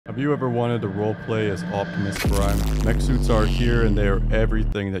Have you ever wanted to roleplay as Optimus Prime? Mech suits are here and they are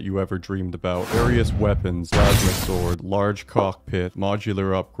everything that you ever dreamed about. Various weapons, plasma sword, large cockpit,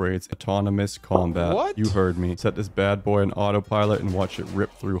 modular upgrades, autonomous combat. What? You heard me. Set this bad boy in autopilot and watch it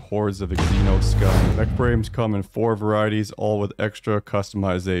rip through hordes of Xeno scum. Mech frames come in 4 varieties, all with extra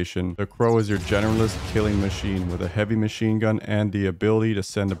customization. The Crow is your generalist killing machine with a heavy machine gun and the ability to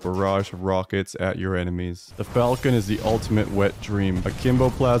send a barrage of rockets at your enemies. The Falcon is the ultimate wet dream. Akimbo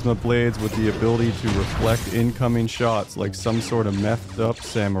plasma blades with the ability to reflect incoming shots like some sort of methed up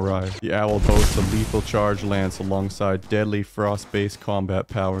samurai. The Owl boasts a lethal charge lance alongside deadly frost-based combat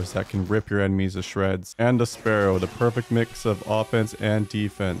powers that can rip your enemies to shreds. And the Sparrow, the perfect mix of offense and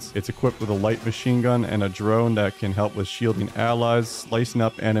defense. It's equipped with a light machine gun and a drone that can help with shielding allies, slicing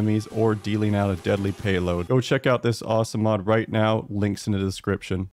up enemies, or dealing out a deadly payload. Go check out this awesome mod right now, links in the description.